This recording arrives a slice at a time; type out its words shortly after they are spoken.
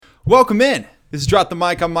Welcome in. This is Drop the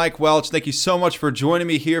Mic. I'm Mike Welch. Thank you so much for joining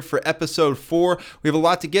me here for episode 4. We have a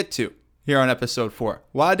lot to get to here on episode 4.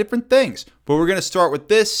 A lot of different things. But we're going to start with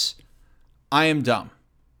this. I am dumb.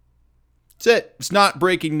 That's it. It's not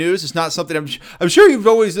breaking news. It's not something I'm sure you've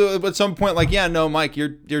always at some point like, yeah, no, Mike, you're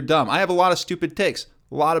dumb. I have a lot of stupid takes.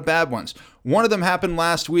 A lot of bad ones. One of them happened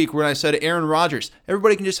last week when I said Aaron Rodgers,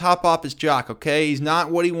 everybody can just hop off his jock, okay? He's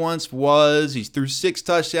not what he once was. He's threw 6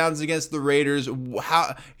 touchdowns against the Raiders.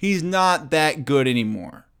 He's not that good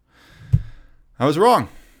anymore. I was wrong.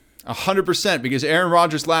 100%, because Aaron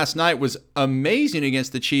Rodgers last night was amazing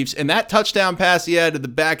against the Chiefs, and that touchdown pass he had to the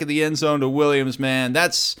back of the end zone to Williams, man,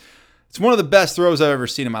 it's one of the best throws I've ever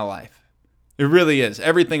seen in my life. It really is.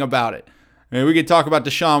 Everything about it. I mean, we could talk about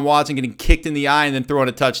Deshaun Watson getting kicked in the eye and then throwing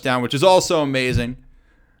a touchdown, which is also amazing.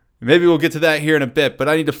 Maybe we'll get to that here in a bit, but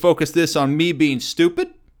I need to focus this on me being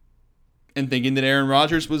stupid and thinking that Aaron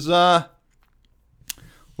Rodgers was a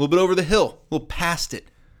little bit over the hill, a little past it.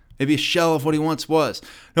 Maybe a shell of what he once was.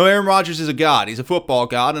 No, Aaron Rodgers is a god. He's a football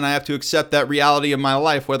god, and I have to accept that reality in my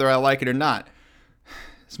life, whether I like it or not.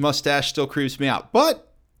 His mustache still creeps me out,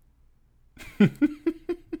 but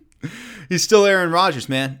he's still Aaron Rodgers,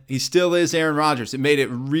 man. He still is Aaron Rodgers. It made it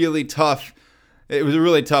really tough. It was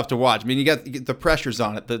really tough to watch. I mean, you get the pressures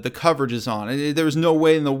on it. The coverage is on. There was no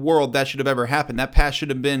way in the world that should have ever happened. That pass should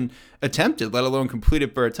have been attempted, let alone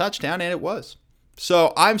completed for a touchdown, and it was.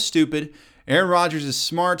 So I'm stupid. Aaron Rodgers is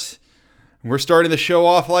smart. We're starting the show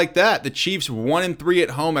off like that. The Chiefs 1-3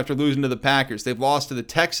 at home after losing to the Packers. They've lost to the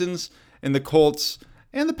Texans and the Colts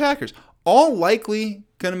and the Packers. All likely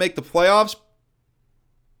going to make the playoffs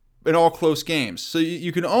in all close games. So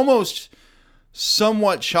you can almost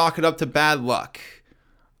somewhat chalk it up to bad luck.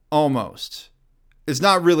 Almost. It's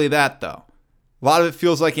not really that, though. A lot of it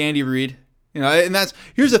feels like Andy Reid. And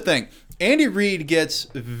here's the thing. Andy Reid gets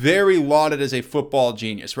very lauded as a football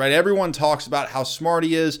genius, right? Everyone talks about how smart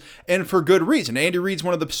he is, and for good reason. Andy Reid's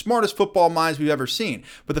one of the smartest football minds we've ever seen.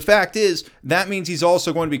 Be the fact is, that means he's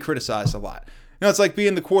also going to be criticized a lot. It's like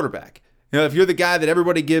being the quarterback. If you're the guy that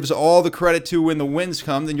everybody gives all the credit to when the wins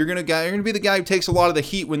come, then you're going to be the guy who takes a lot of the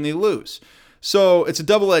heat when they lose. So it's a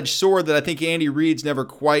double-edged sword that I think Andy Reid's never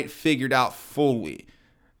quite figured out fully.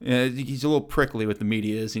 He's a little prickly with the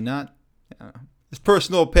media, is he not? It's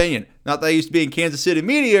personal opinion. Not that I used to be in Kansas City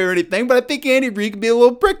media or anything, but I think Andy Reid can be a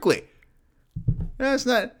little prickly. That's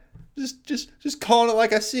not just calling it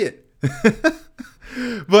like I see it.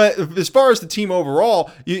 But as far as the team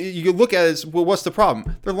overall, you can look at it as, well, what's the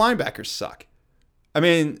problem? Their linebackers suck. I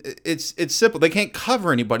mean, it's simple. They can't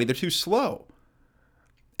cover anybody. They're too slow.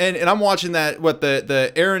 And I'm watching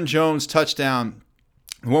the Aaron Jones touchdown,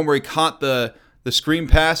 the one where he caught the screen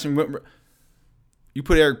pass and went. You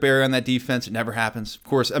put Eric Berry on that defense, it never happens. Of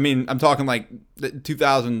course, I mean, I'm talking like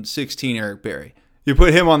 2016 Eric Berry. You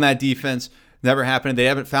put him on that defense, never happened. They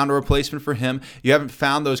haven't found a replacement for him. You haven't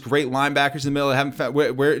found those great linebackers in the middle. They haven't found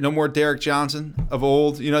where no more Derek Johnson of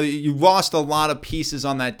old. You lost a lot of pieces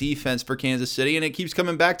on that defense for Kansas City, and it keeps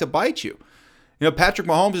coming back to bite you. Patrick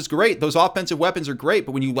Mahomes is great. Those offensive weapons are great,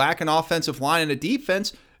 but when you lack an offensive line and a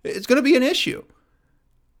defense, it's going to be an issue.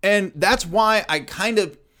 And that's why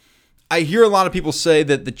I hear a lot of people say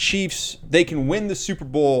that the Chiefs, they can win the Super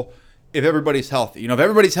Bowl if everybody's healthy. If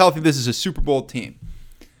everybody's healthy, this is a Super Bowl team.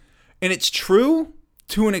 And it's true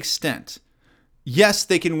to an extent. Yes,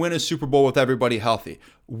 they can win a Super Bowl with everybody healthy.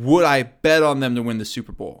 Would I bet on them to win the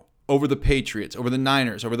Super Bowl over the Patriots, over the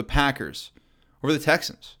Niners, over the Packers, over the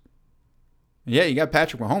Texans? Yeah, you got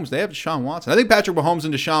Patrick Mahomes. They have Deshaun Watson. I think Patrick Mahomes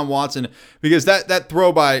and Deshaun Watson, because that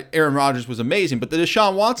throw by Aaron Rodgers was amazing, but the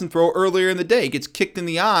Deshaun Watson throw earlier in the day, he gets kicked in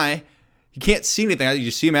the eye. He can't see anything. You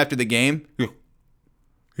just see him after the game.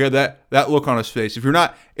 He had that look on his face. If you're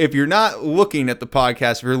not looking at the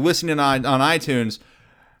podcast, if you're listening on iTunes,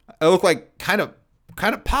 I look like kind of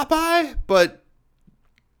Popeye, but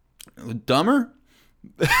dumber.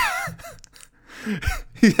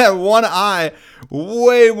 He had one eye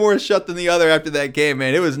way more shut than the other after that game,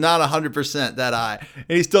 man. It was not 100% that eye,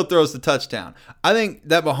 and he still throws the touchdown. I think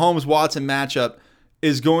that Mahomes-Watson matchup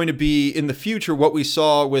is going to be in the future what we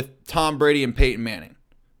saw with Tom Brady and Peyton Manning.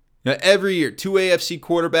 Every year, 2 AFC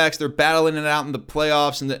quarterbacks, they're battling it out in the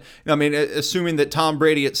playoffs, and assuming that Tom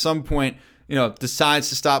Brady at some point, decides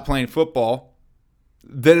to stop playing football,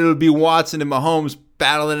 then it'll be Watson and Mahomes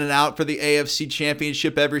battling it out for the AFC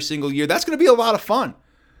Championship every single year. That's going to be a lot of fun.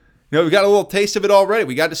 We got a little taste of it already.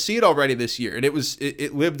 We got to see it already this year, and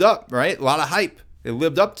it lived up, right? A lot of hype. It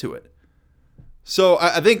lived up to it. So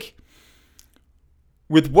I think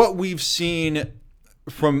with what we've seen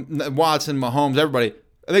from Watson, Mahomes, everybody,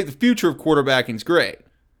 I think the future of quarterbacking is great.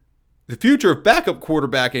 The future of backup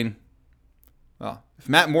quarterbacking, Well, if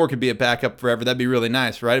Matt Moore could be a backup forever, that'd be really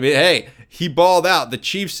nice, right? I mean, hey, he balled out. The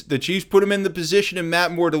Chiefs put him in the position, and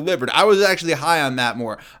Matt Moore delivered. I was actually high on Matt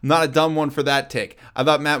Moore. I'm not a dumb one for that take. I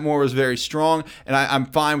thought Matt Moore was very strong, and I'm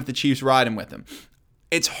fine with the Chiefs riding with him.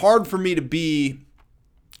 It's hard for me to be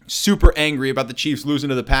super angry about the Chiefs losing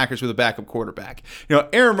to the Packers with a backup quarterback.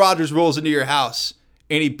 Aaron Rodgers rolls into your house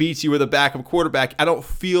and he beats you with a backup quarterback. I don't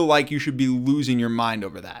feel like you should be losing your mind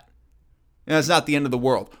over that. And that's not the end of the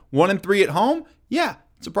world. 1-3 at home? Yeah,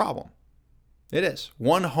 it's a problem. It is.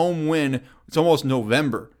 One home win. It's almost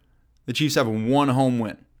November. The Chiefs have one home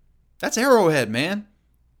win. That's Arrowhead, man.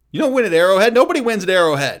 You don't win at Arrowhead. Nobody wins at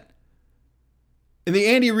Arrowhead. In the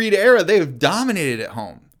Andy Reid era, they've dominated at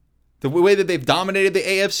home. The way that they've dominated the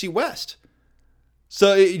AFC West.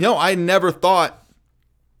 So, I never thought,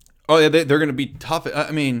 they're going to be tough. I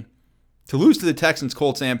mean, to lose to the Texans,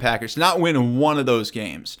 Colts, and Packers, to not win one of those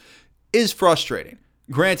games is frustrating.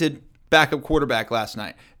 Granted, backup quarterback last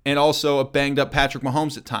night, and also a banged up Patrick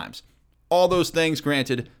Mahomes at times. All those things,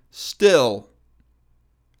 granted, still,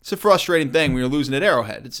 it's a frustrating thing when you're losing at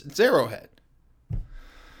Arrowhead. It's Arrowhead.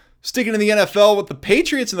 Sticking in the NFL with the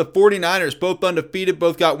Patriots and the 49ers, both undefeated,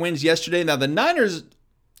 both got wins yesterday. Now, the Niners,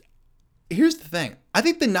 here's the thing. I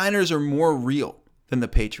think the Niners are more real than the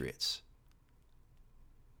Patriots.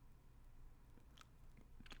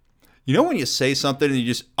 You know when you say something and you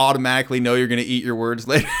just automatically know you're going to eat your words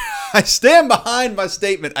later? I stand behind my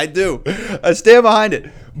statement. I do. I stand behind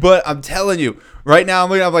it. But I'm telling you, right now,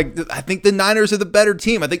 I think the Niners are the better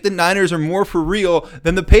team. I think the Niners are more for real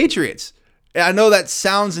than the Patriots. I know that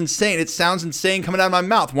sounds insane. It sounds insane coming out of my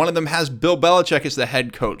mouth. One of them has Bill Belichick as the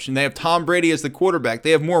head coach, and they have Tom Brady as the quarterback.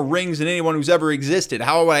 They have more rings than anyone who's ever existed.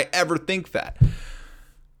 How would I ever think that?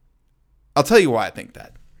 I'll tell you why I think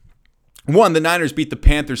that. One, the Niners beat the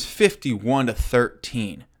Panthers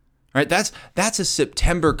 51-13. Right? That's a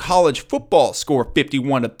September college football score,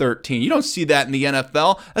 51-13. You don't see that in the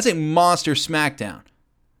NFL. That's a monster smackdown.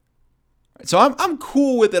 So I'm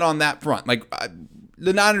cool with it on that front.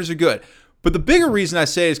 The Niners are good. But the bigger reason I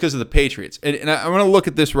say is because of the Patriots. And I'm going to look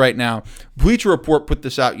at this right now. Bleacher Report put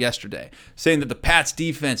this out yesterday, saying that the Pats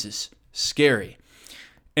defense is scary.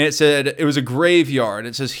 And it said it was a graveyard.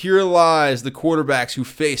 It says, here lies the quarterbacks who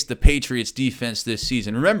faced the Patriots defense this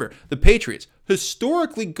season. Remember, the Patriots,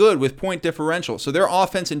 historically good with point differential. So their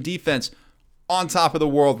offense and defense on top of the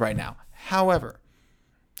world right now. However,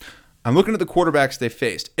 I'm looking at the quarterbacks they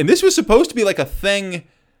faced. And this was supposed to be like a thing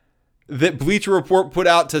that Bleacher Report put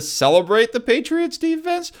out to celebrate the Patriots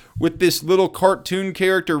defense, with this little cartoon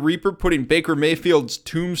character Reaper putting Baker Mayfield's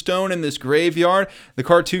tombstone in this graveyard. The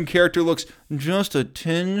cartoon character looks just a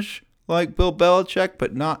tinge like Bill Belichick,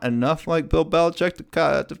 but not enough like Bill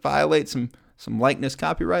Belichick to violate some likeness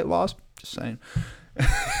copyright laws. Just saying.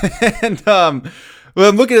 And I'm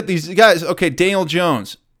looking at these guys. Okay, Daniel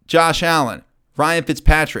Jones, Josh Allen, Ryan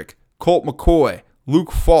Fitzpatrick, Colt McCoy,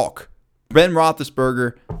 Luke Falk, Ben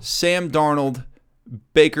Roethlisberger, Sam Darnold,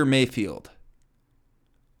 Baker Mayfield.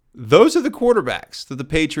 Those are the quarterbacks that the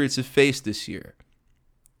Patriots have faced this year.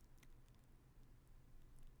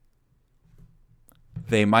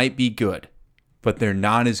 They might be good, but they're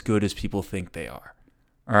not as good as people think they are.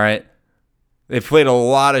 All right? They've played a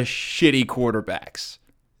lot of shitty quarterbacks.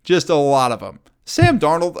 Just a lot of them. Sam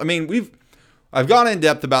Darnold, I've gone in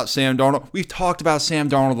depth about Sam Darnold. We've talked about Sam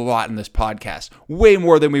Darnold a lot in this podcast, way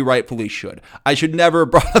more than we rightfully should. I should never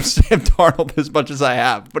have brought up Sam Darnold as much as I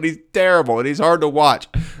have, but he's terrible and he's hard to watch.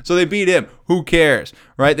 So they beat him. Who cares,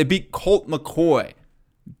 right? They beat Colt McCoy.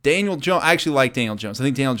 Daniel Jones. I actually like Daniel Jones. I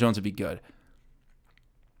think Daniel Jones would be good.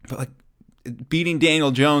 But beating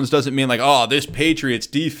Daniel Jones doesn't mean this Patriots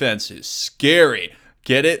defense is scary.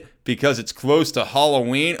 Get it? Because it's close to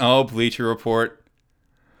Halloween? Oh, Bleacher Report.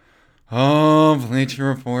 Oh, Bleacher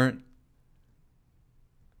Report.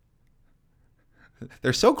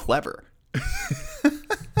 They're so clever.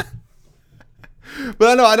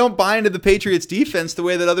 But I don't buy into the Patriots defense the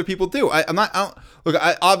way that other people do.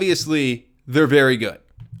 Obviously, they're very good.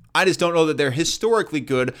 I just don't know that they're historically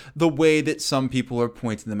good the way that some people are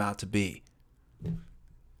pointing them out to be.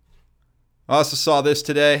 I also saw this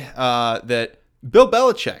today that Bill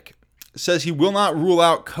Belichick says he will not rule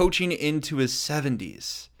out coaching into his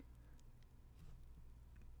 70s.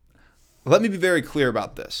 Let me be very clear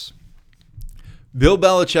about this. Bill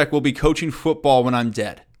Belichick will be coaching football when I'm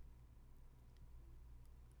dead.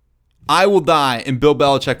 I will die and Bill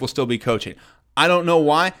Belichick will still be coaching. I don't know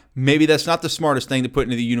why. Maybe that's not the smartest thing to put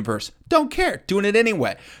into the universe. Don't care. Doing it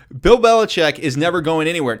anyway. Bill Belichick is never going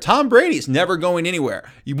anywhere. Tom Brady is never going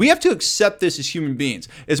anywhere. We have to accept this as human beings.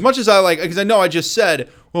 As much as because I know I just said,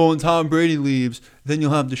 well, when Tom Brady leaves, then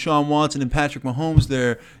you'll have Deshaun Watson and Patrick Mahomes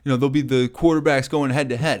there. They'll be the quarterbacks going head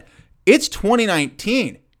to head. It's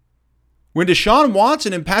 2019. When Deshaun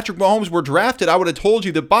Watson and Patrick Mahomes were drafted, I would have told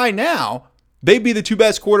you that by now, they'd be the two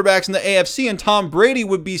best quarterbacks in the AFC, and Tom Brady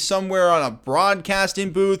would be somewhere on a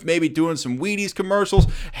broadcasting booth, maybe doing some Wheaties commercials,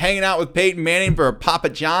 hanging out with Peyton Manning for a Papa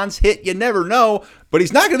John's hit. You never know, but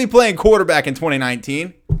he's not going to be playing quarterback in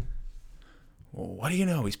 2019. Well, what do you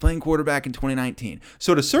know? He's playing quarterback in 2019.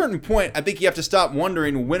 So at a certain point, I think you have to stop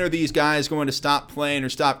wondering when are these guys going to stop playing or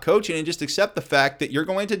stop coaching and just accept the fact that you're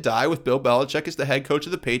going to die with Bill Belichick as the head coach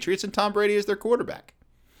of the Patriots and Tom Brady as their quarterback.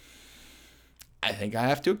 I think I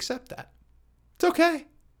have to accept that. It's okay.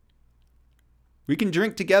 We can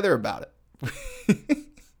drink together about it.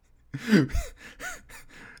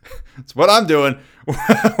 It's what I'm doing.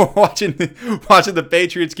 watching the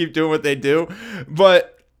Patriots keep doing what they do.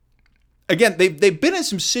 But again, they've been in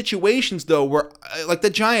some situations, though, where, like the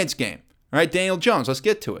Giants game, right? Daniel Jones, let's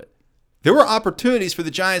get to it. There were opportunities for the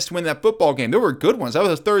Giants to win that football game. There were good ones. That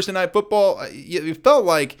was a Thursday night football. It felt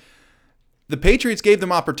like the Patriots gave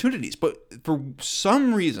them opportunities. But for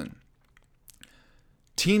some reason,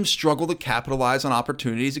 teams struggle to capitalize on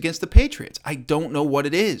opportunities against the Patriots. I don't know what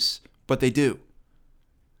it is, but they do.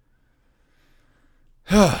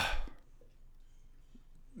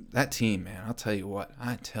 That team, man, I'll tell you what.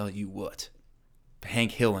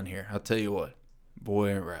 Hank Hill in here, I'll tell you what.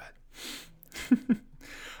 Boy, right.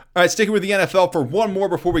 All right, sticking with the NFL for one more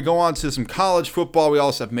before we go on to some college football. We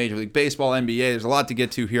also have Major League Baseball, NBA. There's a lot to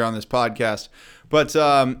get to here on this podcast. But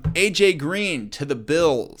A.J. Green to the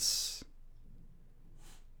Bills.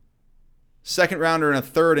 Second rounder and a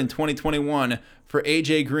third in 2021 for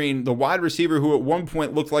A.J. Green, the wide receiver who at one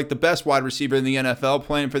point looked like the best wide receiver in the NFL,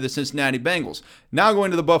 playing for the Cincinnati Bengals. Now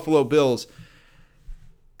going to the Buffalo Bills.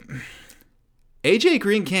 A.J.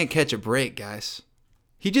 Green can't catch a break, guys.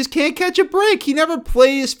 He just can't catch a break. He never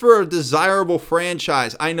plays for a desirable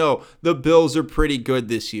franchise. I know the Bills are pretty good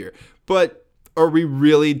this year, but are we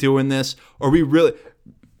really doing this?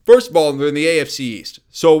 First of all, they're in the AFC East,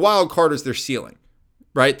 so a wild card is their ceiling,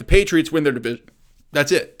 right? The Patriots win their division.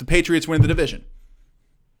 That's it. The Patriots win the division.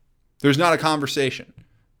 There's not a conversation.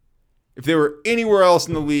 If they were anywhere else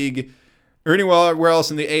in the league or anywhere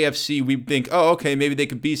else in the AFC, we'd think, oh, okay, maybe they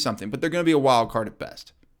could be something, but they're going to be a wild card at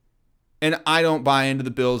best. And I don't buy into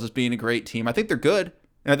the Bills as being a great team. I think they're good,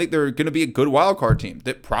 and I think they're going to be a good wild card team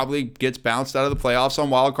that probably gets bounced out of the playoffs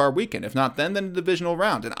on wild card weekend. If not then the divisional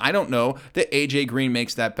round. And I don't know that A.J. Green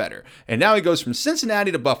makes that better. And now he goes from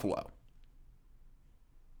Cincinnati to Buffalo.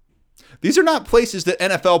 These are not places that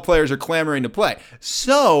NFL players are clamoring to play.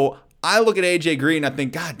 So I look at A.J. Green and I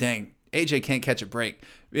think, God dang, A.J. can't catch a break.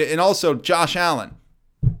 And also Josh Allen.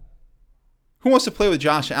 Who wants to play with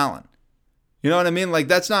Josh Allen? You know what I mean? Like,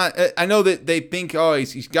 that's not, I know that they think, oh,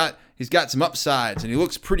 he's got some upsides and he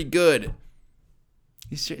looks pretty good.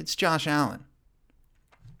 It's Josh Allen.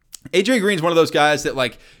 A.J. Green's one of those guys that,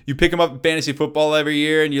 like, you pick him up in fantasy football every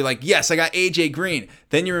year and you're like, yes, I got A.J. Green.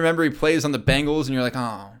 Then you remember he plays on the Bengals and you're like,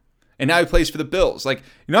 oh. And now he plays for the Bills. Like,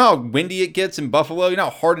 you know how windy it gets in Buffalo? You know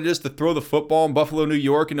how hard it is to throw the football in Buffalo, New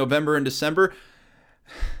York in November and December?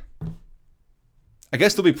 I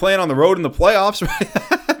guess they'll be playing on the road in the playoffs, right?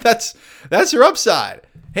 That's your upside.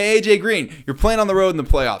 Hey, A.J. Green, you're playing on the road in the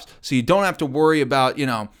playoffs, so you don't have to worry about,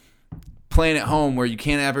 playing at home where you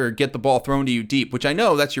can't ever get the ball thrown to you deep, which I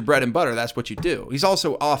know that's your bread and butter. That's what you do. He's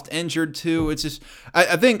also oft injured, too. It's just,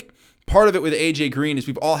 I think part of it with A.J. Green is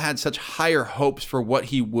we've all had such higher hopes for what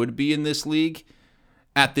he would be in this league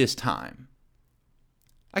at this time.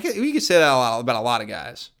 We could say that about a lot of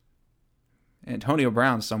guys. Antonio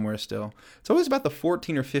Brown somewhere still. It's always about the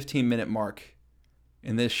 14 or 15 minute mark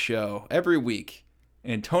in this show every week.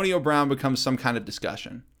 Antonio Brown becomes some kind of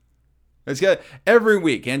discussion. It's good. Every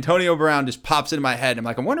week, Antonio Brown just pops into my head. I'm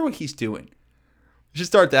like, I wonder what he's doing. We should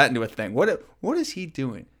start that into a thing. What is he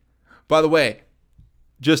doing? By the way,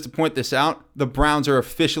 just to point this out, the Browns are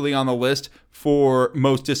officially on the list for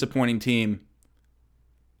most disappointing team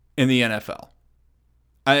in the NFL.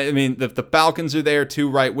 I mean, the Falcons are there too,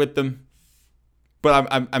 right with them. But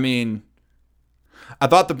I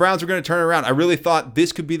thought the Browns were going to turn around. I really thought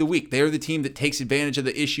this could be the week. They're the team that takes advantage of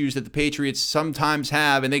the issues that the Patriots sometimes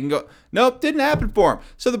have, and they can go, nope, didn't happen for them.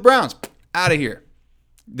 So the Browns, out of here.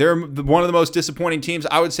 They're one of the most disappointing teams.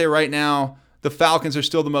 I would say right now, the Falcons are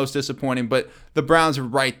still the most disappointing, but the Browns are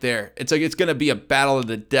right there. It's like it's going to be a battle of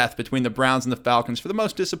the death between the Browns and the Falcons for the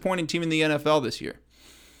most disappointing team in the NFL this year.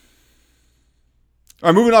 All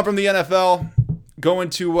right, moving on from the NFL, going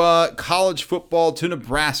to college football to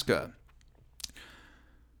Nebraska.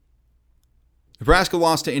 Nebraska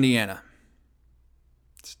lost to Indiana.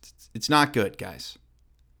 It's not good, guys.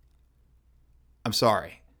 I'm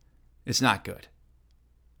sorry. It's not good.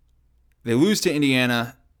 They lose to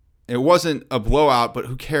Indiana. It wasn't a blowout, but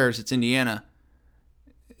who cares? It's Indiana.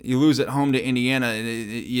 You lose at home to Indiana.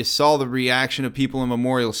 You saw the reaction of people in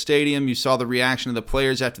Memorial Stadium. You saw the reaction of the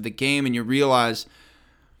players after the game, and you realize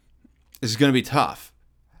this is going to be tough.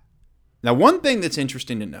 Now, one thing that's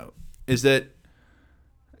interesting to note is that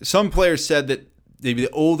some players said that maybe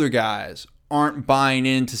the older guys aren't buying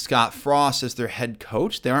into Scott Frost as their head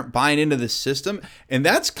coach. They aren't buying into the system. And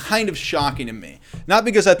that's kind of shocking to me. Not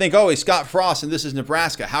because I think, oh, he's Scott Frost and this is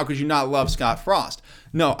Nebraska. How could you not love Scott Frost?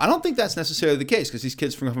 No, I don't think that's necessarily the case because these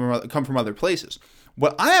kids come from other places.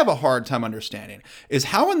 What I have a hard time understanding is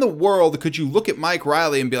how in the world could you look at Mike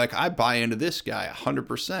Riley and be like, I buy into this guy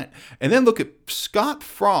 100%. And then look at Scott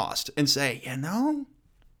Frost and say, I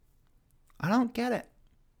don't get it.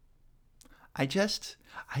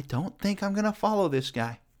 I don't think I'm going to follow this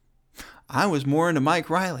guy. I was more into Mike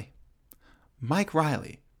Riley. Mike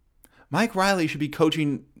Riley should be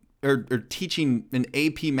coaching or teaching an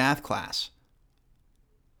AP math class.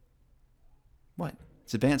 What?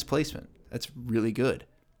 It's advanced placement. That's really good.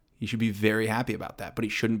 He should be very happy about that, but he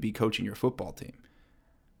shouldn't be coaching your football team.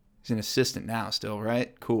 He's an assistant now still,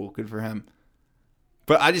 right? Cool. Good for him.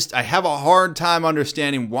 But I have a hard time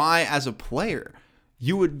understanding why, as a player,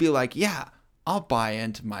 you would be like, yeah, I'll buy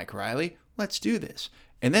into Mike Riley. Let's do this.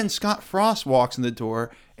 And then Scott Frost walks in the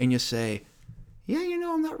door and you say, yeah,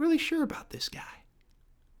 I'm not really sure about this guy.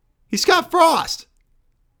 He's Scott Frost.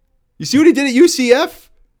 You see what he did at UCF?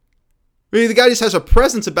 I mean, the guy just has a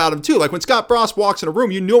presence about him too. Like when Scott Frost walks in a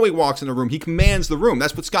room, he walks in a room. He commands the room.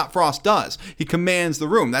 That's what Scott Frost does. He commands the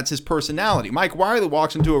room. That's his personality. Mike Riley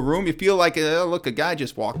walks into a room. You feel like, look, a guy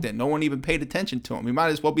just walked in. No one even paid attention to him. He might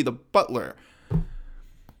as well be the butler.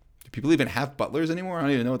 People even have butlers anymore? I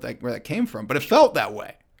don't even know where that came from, but it felt that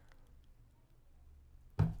way.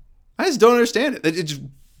 I just don't understand it. It just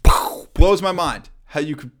blows my mind how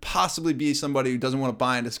you could possibly be somebody who doesn't want to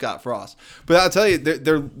buy into Scott Frost. But I'll tell you,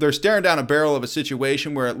 they're staring down a barrel of a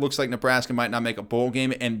situation where it looks like Nebraska might not make a bowl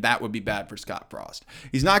game, and that would be bad for Scott Frost.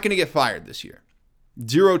 He's not going to get fired this year.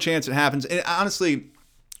 Zero chance it happens. And honestly,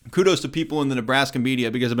 kudos to people in the Nebraska media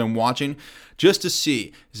because I've been watching just to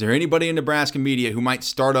see, is there anybody in Nebraska media who might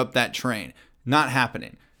start up that train? Not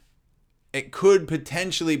happening. It could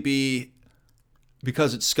potentially be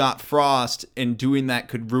because it's Scott Frost and doing that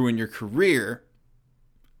could ruin your career.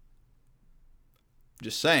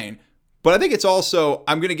 Just saying. But I think it's also,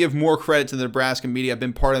 I'm going to give more credit to the Nebraska media. I've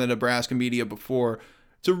been part of the Nebraska media before.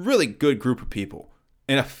 It's a really good group of people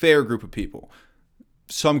and a fair group of people.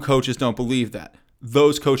 Some coaches don't believe that.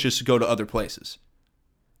 Those coaches should go to other places.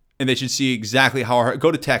 And they should see exactly how hard.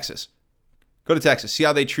 Go to Texas. Go to Texas. See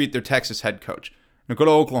how they treat their Texas head coach. Now go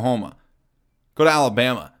to Oklahoma. Go to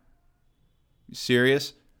Alabama. You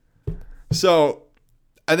serious? So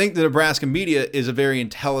I think the Nebraska media is a very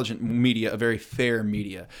intelligent media, a very fair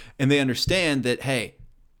media. And they understand that, hey,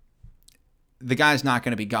 the guy's not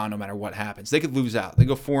going to be gone no matter what happens. They could lose out. They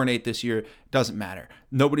go 4-8 this year. Doesn't matter.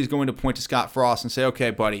 Nobody's going to point to Scott Frost and say,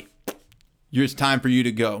 okay, buddy, it's time for you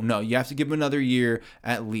to go. No, you have to give him another year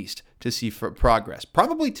at least to see progress.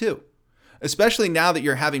 Probably two. Especially now that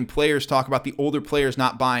you're having players talk about the older players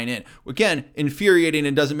not buying in. Again, infuriating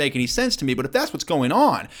and doesn't make any sense to me, but if that's what's going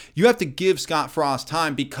on, you have to give Scott Frost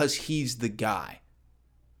time because he's the guy.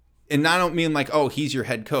 And I don't mean like, oh, he's your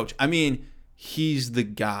head coach. I mean, he's the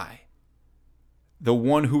guy. The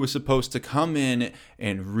one who was supposed to come in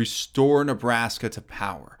and restore Nebraska to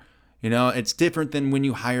power. It's different than when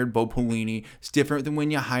you hired Bo Pelini. It's different than when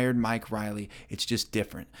you hired Mike Riley. It's just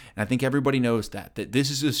different. And I think everybody knows that this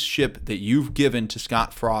is a ship that you've given to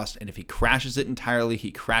Scott Frost. And if he crashes it entirely, he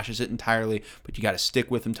crashes it entirely. But you got to stick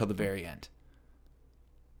with him till the very end.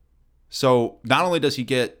 So not only does he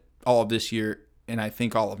get all of this year, and I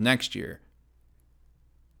think all of next year,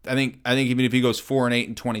 I think even if he goes 4-8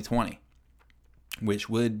 in 2020, which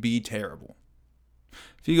would be terrible.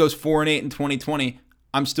 If he goes 4-8 in 2020,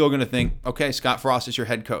 I'm still going to think, okay, Scott Frost is your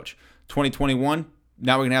head coach. 2021,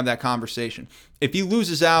 now we're going to have that conversation. If he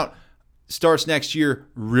loses out, starts next year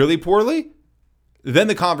really poorly, then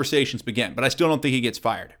the conversations begin. But I still don't think he gets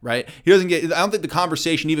fired, right? I don't think the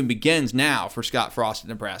conversation even begins now for Scott Frost in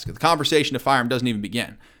Nebraska. The conversation to fire him doesn't even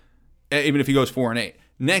begin, even if he goes 4-8.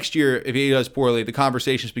 Next year, if he does poorly, the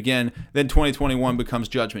conversations begin. Then 2021 becomes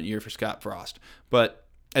judgment year for Scott Frost. But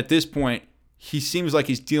at this point, he seems like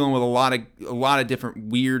he's dealing with a lot of different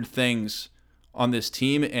weird things on this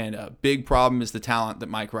team, and a big problem is the talent that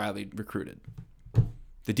Mike Riley recruited.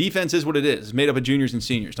 The defense is what it is. It's made up of juniors and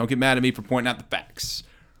seniors. Don't get mad at me for pointing out the facts.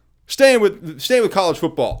 Staying with college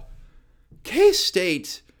football.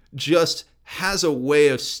 K-State just has a way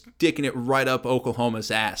of sticking it right up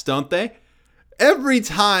Oklahoma's ass, don't they? Every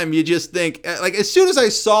time you just think, like as soon as I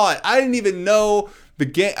saw it, I didn't even know the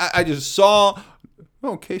game. I just saw,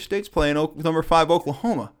 K-State's playing number 5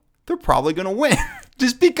 Oklahoma. They're probably going to win.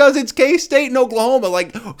 Just because it's K-State and Oklahoma.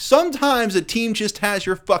 Like, sometimes a team just has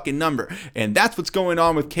your fucking number. And that's what's going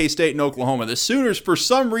on with K-State and Oklahoma. The Sooners, for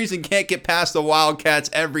some reason, can't get past the Wildcats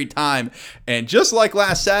every time. And just like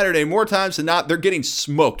last Saturday, more times than not, they're getting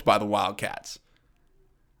smoked by the Wildcats.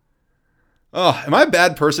 Oh, am I a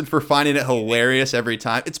bad person for finding it hilarious every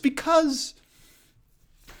time? It's because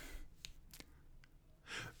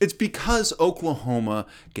Oklahoma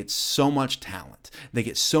gets so much talent. They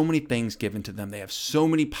get so many things given to them. They have so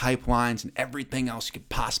many pipelines and everything else you could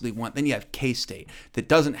possibly want. Then you have K-State that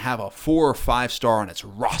doesn't have a 4 or 5 star on its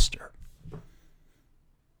roster.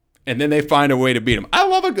 And then they find a way to beat them. I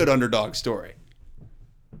love a good underdog story.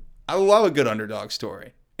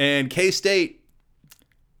 And K-State,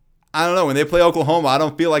 I don't know. When they play Oklahoma, I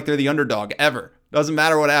don't feel like they're the underdog ever. Doesn't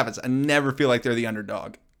matter what happens. I never feel like they're the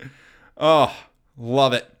underdog. Oh,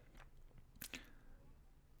 love it.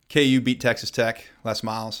 KU beat Texas Tech. Les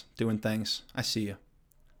Miles doing things. I see you.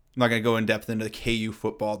 I'm not going to go in depth into the KU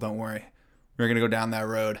football. Don't worry. We're going to go down that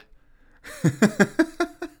road.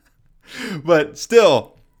 But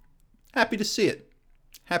still, happy to see it.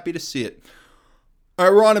 All right,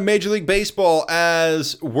 we're on to Major League Baseball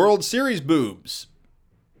as World Series boobs.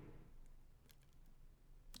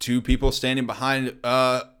 2 people standing behind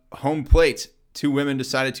home plate. 2 women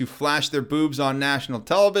decided to flash their boobs on national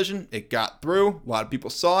television. It got through. A lot of people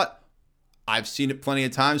saw it. I've seen it plenty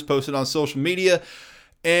of times posted on social media.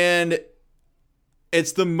 And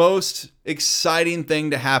it's the most exciting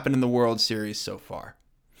thing to happen in the World Series so far.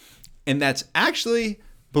 And that's actually,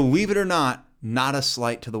 believe it or not a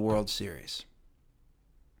slight to the World Series.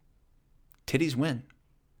 Titties win.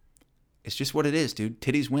 It's just what it is, dude.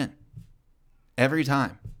 Titties win. Every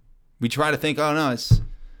time. We try to think, oh no, it's...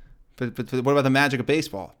 But what about the magic of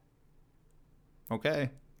baseball? Okay.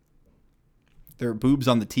 There are boobs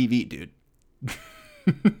on the TV, dude.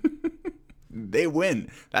 They win.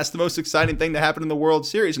 That's the most exciting thing to happen in the World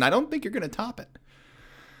Series, and I don't think you're going to top it.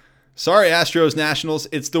 Sorry, Astros Nationals.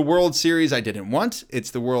 It's the World Series I didn't want. It's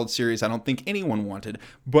the World Series I don't think anyone wanted.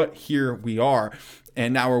 But here we are.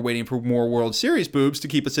 And now we're waiting for more World Series boobs to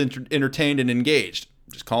keep us entertained and engaged.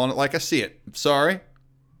 Just calling it like I see it. Sorry.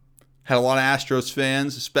 Had a lot of Astros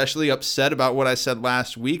fans, especially upset about what I said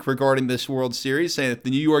last week regarding this World Series, saying if the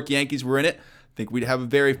New York Yankees were in it, I think we'd have a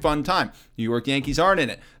very fun time. New York Yankees aren't in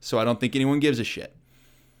it, so I don't think anyone gives a shit.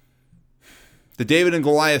 The David and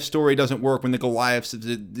Goliath story doesn't work when the Goliaths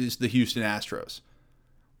is the Houston Astros.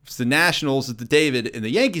 If it's the Nationals, it's the David, and the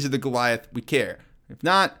Yankees are the Goliath, we care. If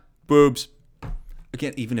not, boobs.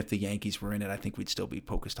 Again, even if the Yankees were in it, I think we'd still be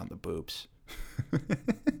focused on the boobs.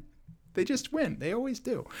 They just win. They always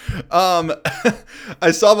do.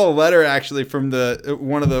 I saw the letter actually from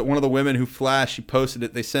one of the women who flashed. She posted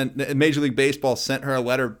it. They sent Major League Baseball sent her a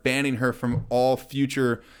letter banning her from all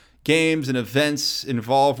future games and events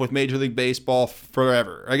involved with Major League Baseball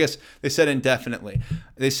forever. I guess they said indefinitely.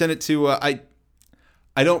 They sent it to I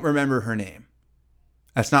don't remember her name.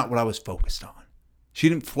 That's not what I was focused on. She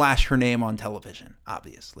didn't flash her name on television,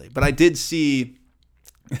 obviously, but I did see.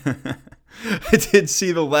 I did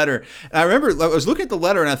see the letter. And I remember I was looking at the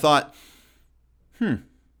letter and I thought, I'd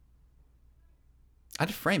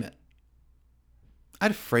frame it.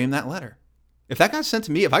 I'd frame that letter. If that got sent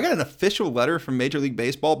to me, if I got an official letter from Major League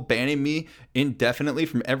Baseball banning me indefinitely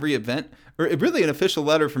from every event, or really an official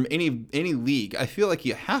letter from any league, I feel like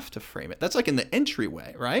you have to frame it. That's like in the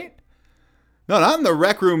entryway, right? No, not in the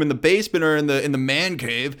rec room, in the basement, or in the man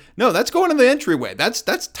cave. No, that's going in the entryway. That's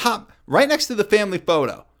top, right next to the family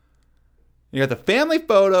photo. You got the family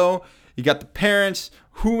photo, you got the parents,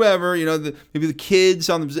 whoever, maybe the kids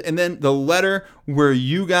and then the letter where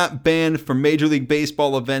you got banned from Major League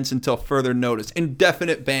Baseball events until further notice.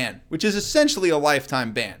 Indefinite ban, which is essentially a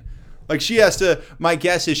lifetime ban. Like she has to, my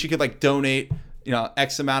guess is she could donate,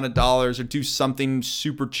 X amount of dollars or do something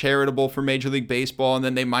super charitable for Major League Baseball, and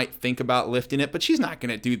then they might think about lifting it, but she's not going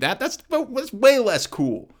to do that. That's way less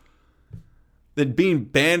cool than being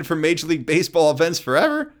banned from Major League Baseball events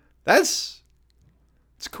forever. It's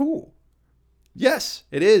cool. Yes,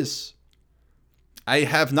 it is. I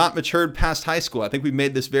have not matured past high school. I think we've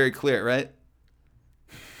made this very clear, right?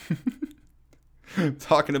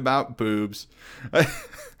 Talking about boobs.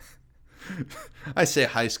 I say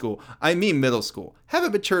high school. I mean middle school.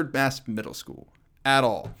 Haven't matured past middle school at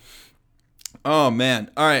all. Oh,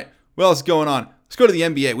 man. All right. What else is going on? Let's go to the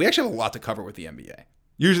NBA. We actually have a lot to cover with the NBA.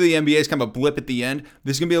 Usually the NBA is kind of a blip at the end.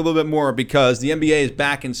 This is going to be a little bit more because the NBA is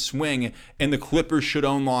back in swing and the Clippers should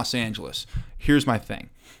own Los Angeles. Here's my thing.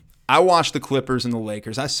 I watched the Clippers and the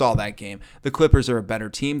Lakers. I saw that game. The Clippers are a better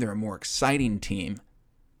team. They're a more exciting team.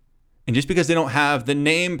 And just because they don't have the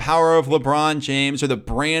name power of LeBron James or the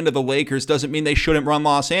brand of the Lakers doesn't mean they shouldn't run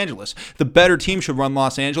Los Angeles. The better team should run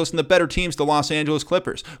Los Angeles, and the better team's the Los Angeles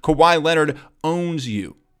Clippers. Kawhi Leonard owns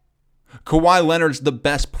you. Kawhi Leonard's the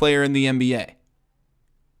best player in the NBA.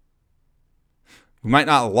 We might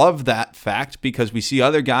not love that fact because we see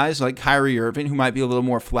other guys like Kyrie Irving who might be a little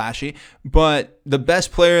more flashy, but the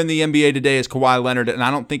best player in the NBA today is Kawhi Leonard, and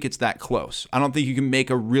I don't think it's that close. I don't think you can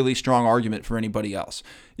make a really strong argument for anybody else.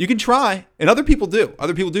 You can try, and other people do.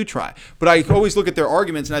 Other people do try, but I always look at their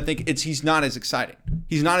arguments and I think he's not as exciting.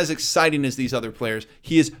 He's not as exciting as these other players.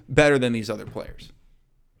 He is better than these other players.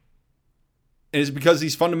 And is it because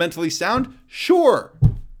he's fundamentally sound? Sure.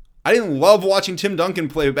 I didn't love watching Tim Duncan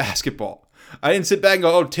play basketball. I didn't sit back and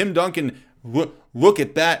go, oh, Tim Duncan, look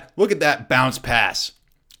at that. Look at that bounce pass.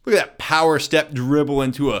 Look at that power step dribble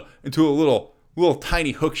into a little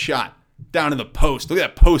tiny hook shot down in the post. Look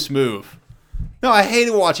at that post move. No, I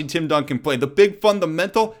hated watching Tim Duncan play. The big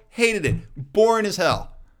fundamental, hated it. Boring as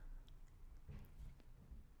hell.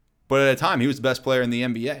 But at a time, he was the best player in the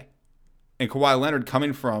NBA. And Kawhi Leonard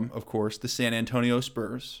coming from, of course, the San Antonio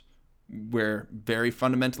Spurs, where very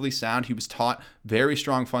fundamentally sound. He was taught very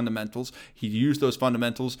strong fundamentals. He used those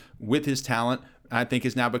fundamentals with his talent, and I think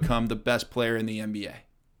has now become the best player in the NBA.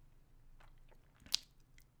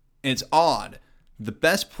 And it's odd. The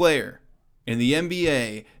best player in the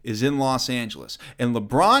NBA is in Los Angeles, and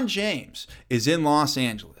LeBron James is in Los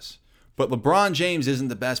Angeles, but LeBron James isn't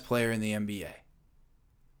the best player in the NBA.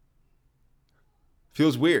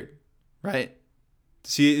 Feels weird, right?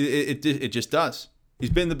 See, it just does. He's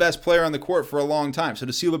been the best player on the court for a long time. So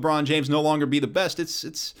to see LeBron James no longer be the best,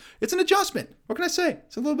 it's an adjustment. What can I say?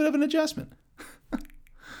 It's a little bit of an adjustment.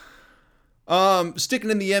 Sticking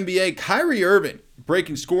in the NBA, Kyrie Irving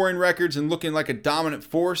breaking scoring records and looking like a dominant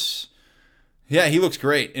force. Yeah, he looks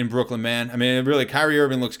great in Brooklyn, man. I mean, really, Kyrie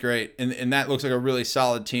Irving looks great, and that looks like a really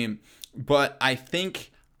solid team. But I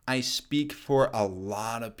think I speak for a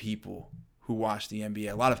lot of people who watch the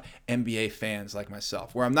NBA, a lot of NBA fans like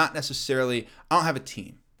myself, where I don't have a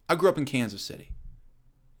team. I grew up in Kansas City.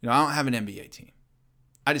 I don't have an NBA team.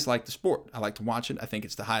 I just like the sport. I like to watch it. I think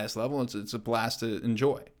it's the highest level. It's a blast to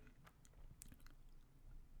enjoy.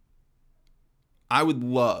 I would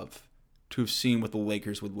love to have seen what the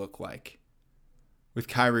Lakers would look like with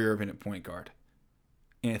Kyrie Irving at point guard,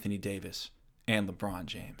 Anthony Davis, and LeBron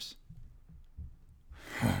James.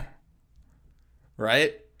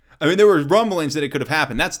 Right? I mean, there were rumblings that it could have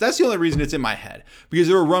happened. That's the only reason it's in my head, because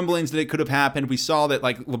there were rumblings that it could have happened. We saw that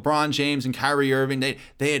like LeBron James and Kyrie Irving, they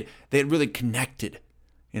had really connected.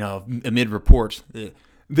 Amid reports,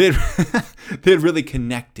 they had really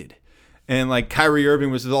connected, and like Kyrie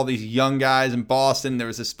Irving was with all these young guys in Boston. There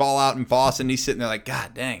was this fallout in Boston. He's sitting there like,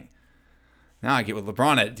 God dang. Now I get what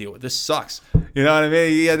LeBron had to deal with. This sucks. You know what I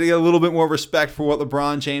mean? You had to get a little bit more respect for what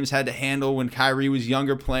LeBron James had to handle when Kyrie was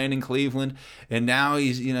younger playing in Cleveland. And now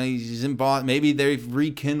he's in Boston. Maybe they've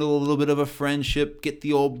rekindled a little bit of a friendship, get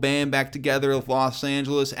the old band back together with Los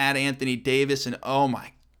Angeles, add Anthony Davis, and oh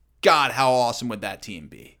my God, how awesome would that team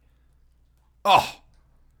be? Oh,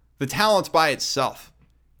 the talent by itself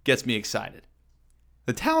gets me excited.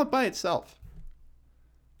 The talent by itself.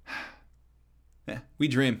 Yeah, we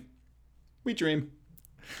dream. We dream.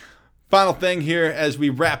 Final thing here as we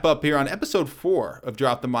wrap up here on episode 4 of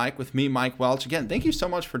Drop the Mic with me, Mike Welch. Again, thank you so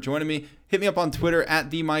much for joining me. Hit me up on Twitter at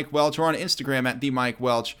 @TheMikeWelch or on Instagram at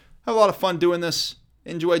 @TheMikeWelch. Have a lot of fun doing this.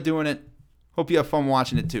 Enjoy doing it. Hope you have fun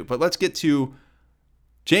watching it too. But let's get to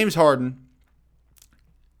James Harden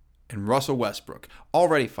and Russell Westbrook.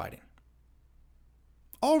 Already fighting.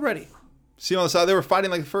 Already. See on the side, they were fighting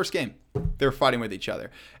like the first game. They were fighting with each other.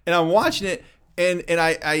 And I'm watching it. And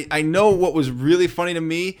I know what was really funny to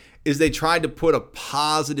me is they tried to put a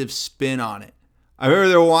positive spin on it. I remember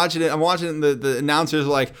they were watching it. I'm watching it and the announcers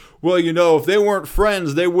were like, well, if they weren't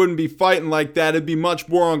friends, they wouldn't be fighting like that. It'd be much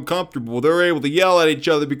more uncomfortable. They're able to yell at each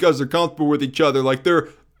other because they're comfortable with each other. Like they're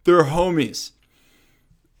homies.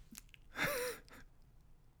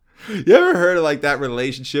 You ever heard of like that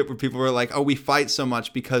relationship where people were like, oh, we fight so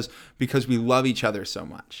much because we love each other so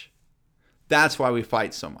much. That's why we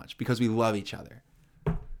fight so much, because we love each other.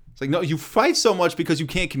 It's like, no, you fight so much because you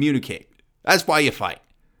can't communicate. That's why you fight,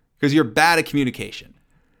 because you're bad at communication.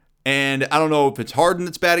 And I don't know if it's Harden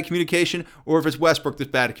that's bad at communication or if it's Westbrook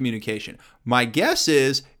that's bad at communication. My guess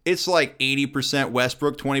is it's like 80%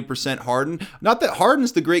 Westbrook, 20% Harden. Not that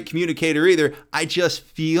Harden's the great communicator either. I just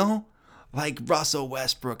feel like Russell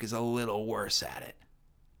Westbrook is a little worse at it.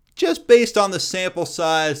 Just based on the sample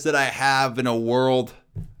size that I have in a world.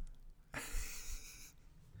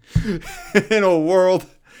 In a world,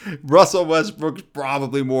 Russell Westbrook's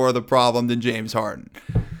probably more of the problem than James Harden.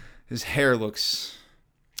 His hair looks...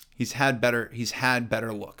 He's had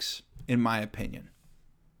better looks, in my opinion.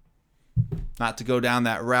 Not to go down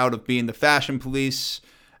that route of being the fashion police,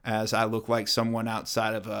 as I look like someone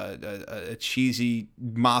outside of a cheesy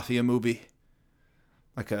mafia movie.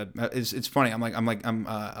 It's funny.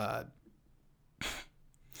 I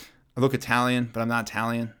look Italian, but I'm not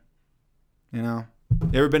Italian. You know,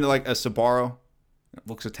 you ever been to like a Sbarro? It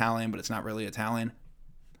looks Italian, but it's not really Italian.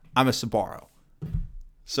 I'm a Sbarro.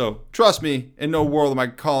 So, trust me, in no world am I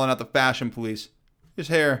calling out the fashion police. His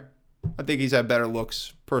hair, I think he's had better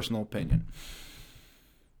looks, personal opinion.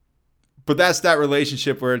 But that's that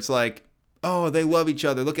relationship where it's like, oh, they love each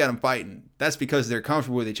other. Look at them fighting. That's because they're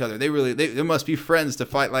comfortable with each other. They must be friends to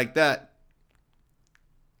fight like that.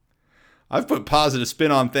 I've put positive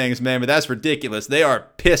spin on things, man, but that's ridiculous. They are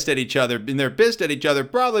pissed at each other, and they're pissed at each other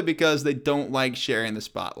probably because they don't like sharing the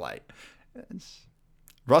spotlight.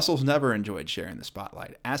 Russell's never enjoyed sharing the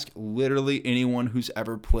spotlight. Ask literally anyone who's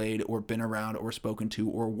ever played or been around or spoken to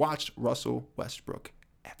or watched Russell Westbrook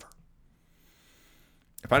ever.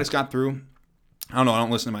 If I just got through, I don't know, I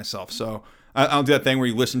don't listen to myself. So I don't do that thing where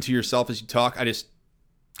you listen to yourself as you talk. I just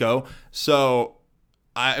go. So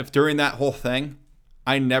if during that whole thing,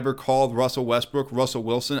 I never called Russell Westbrook Russell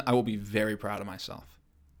Wilson, I will be very proud of myself.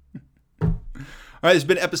 All right, this has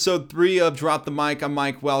been episode 3 of Drop the Mic. I'm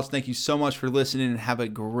Mike Welch. Thank you so much for listening and have a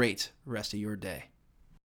great rest of your day.